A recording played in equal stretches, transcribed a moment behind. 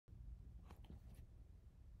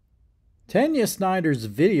Tanya Snyder's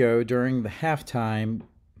video during the halftime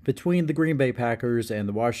between the Green Bay Packers and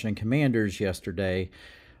the Washington Commanders yesterday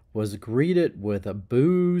was greeted with a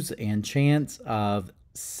boos and chants of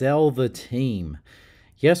 "sell the team."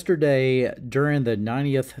 Yesterday, during the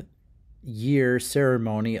 90th year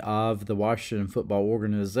ceremony of the Washington Football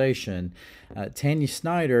Organization, Tanya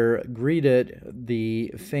Snyder greeted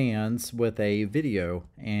the fans with a video,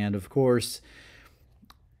 and of course,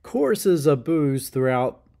 choruses of boos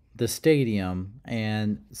throughout the stadium,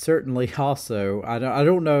 and certainly also I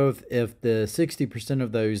don't know if the 60%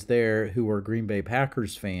 of those there who were Green Bay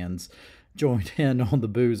Packers fans joined in on the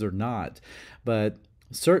boos or not, but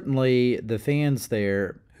certainly the fans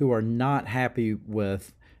there who are not happy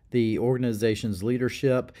with the organization's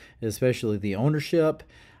leadership, especially the ownership,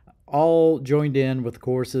 all joined in with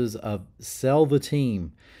choruses of "sell the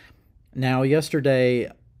team." Now,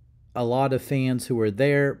 yesterday, a lot of fans who were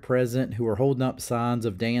there present, who were holding up signs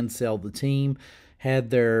of "Dan sell the team,"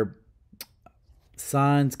 had their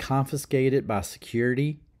signs confiscated by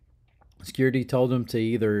security. Security told them to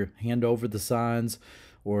either hand over the signs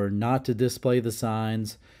or not to display the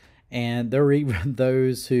signs. And there were even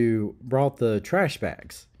those who brought the trash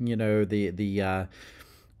bags, the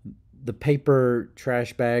paper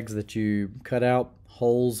trash bags that you cut out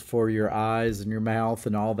holes for your eyes and your mouth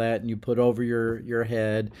and all that, and you put over your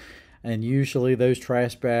head. And usually those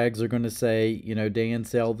trash bags are going to say, "Dan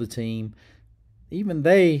sell the team." Even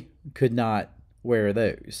they could not wear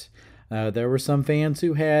those. There were some fans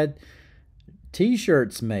who had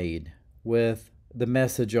T-shirts made with the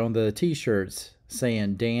message on the T-shirts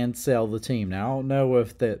saying "Dan sell the team." Now, I don't know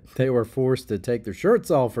if they were forced to take their shirts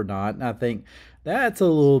off or not, and I think that's a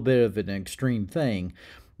little bit of an extreme thing.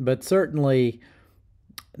 But certainly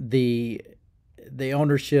the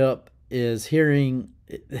ownership is hearing,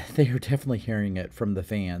 they are definitely hearing it from the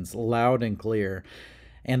fans loud and clear.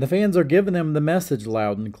 And the fans are giving them the message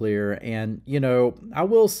loud and clear. And, I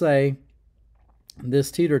will say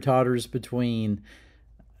this teeter-totters between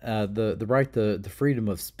the right to freedom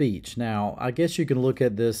of speech. Now, I guess you can look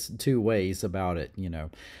at this two ways about it.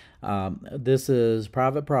 This is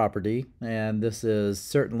private property, and this is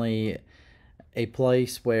certainly a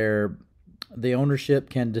place where the ownership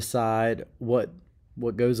can decide what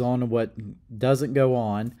goes on and what doesn't go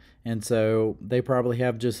on, and so they probably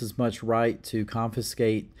have just as much right to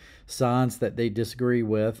confiscate signs that they disagree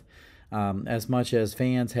with, as much as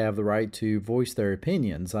fans have the right to voice their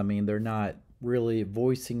opinions. I mean, they're not really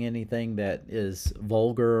voicing anything that is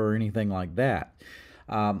vulgar or anything like that.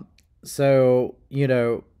 So,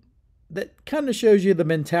 that kind of shows you the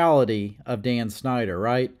mentality of Dan Snyder,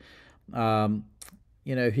 right?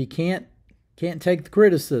 He can't take the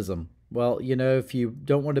criticism. Well, if you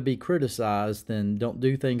don't want to be criticized, then don't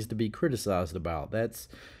do things to be criticized about. That's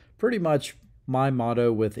pretty much my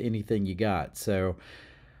motto with anything you got. So,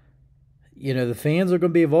 the fans are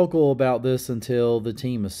going to be vocal about this until the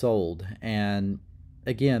team is sold. And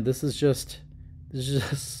again, this is just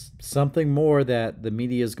something more that the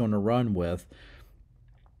media is going to run with.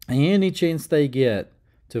 Any chance they get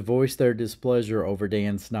to voice their displeasure over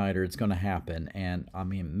Dan Snyder, it's going to happen. And I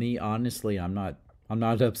mean, me honestly, I'm not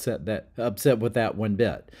upset with that one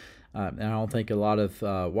bit. And I don't think a lot of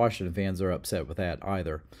Washington fans are upset with that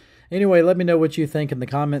either. Anyway, let me know what you think in the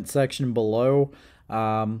comment section below.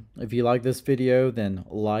 If you like this video, then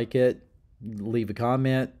like it, leave a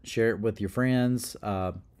comment, share it with your friends,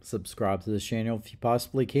 subscribe to this channel if you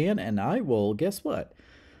possibly can, and I will, guess what?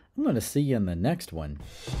 I'm going to see you in the next one.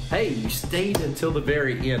 Hey, you stayed until the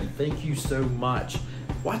very end. Thank you so much.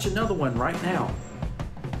 Watch another one right now.